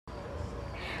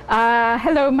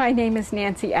Hello, my name is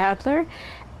Nancy Adler,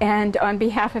 and on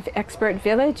behalf of Expert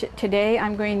Village, today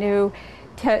I'm going to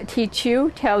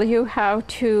tell you how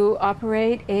to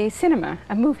operate a cinema,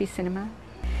 a movie cinema.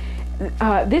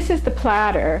 This is the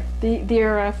platter.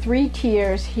 There are 3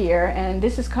 tiers here, and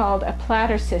this is called a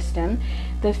platter system.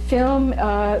 The film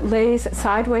lays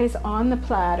sideways on the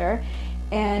platter,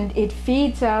 and it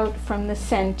feeds out from the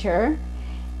center.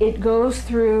 It goes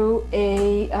through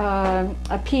a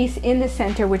piece in the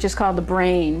center which is called the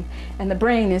brain, and the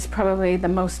brain is probably the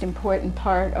most important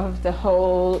part of the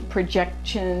whole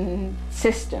projection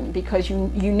system, because you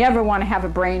never want to have a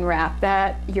brain wrap.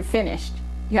 That you're finished.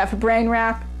 You have a brain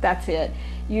wrap, that's it.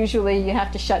 Usually you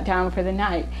have to shut down for the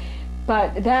night.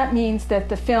 But that means that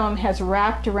the film has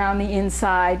wrapped around the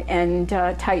inside and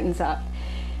tightens up.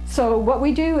 So what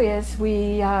we do is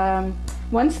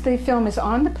once the film is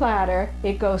on the platter,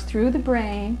 it goes through the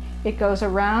brain, it goes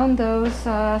around those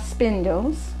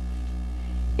spindles,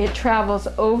 it travels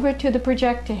over to the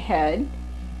projector head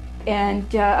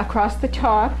and across the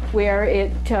top where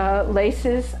it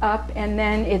laces up, and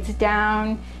then it's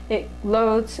down, it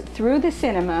loads through the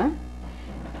cinema,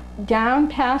 down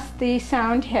past the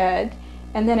sound head,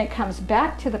 and then it comes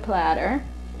back to the platter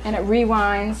and it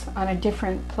rewinds on a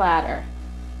different platter.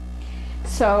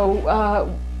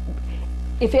 So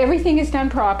if everything is done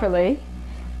properly,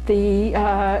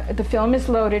 the film is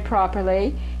loaded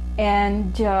properly,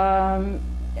 and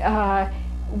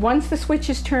once the switch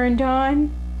is turned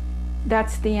on,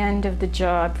 that's the end of the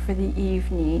job for the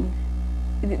evening.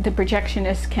 The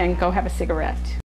projectionist can go have a cigarette.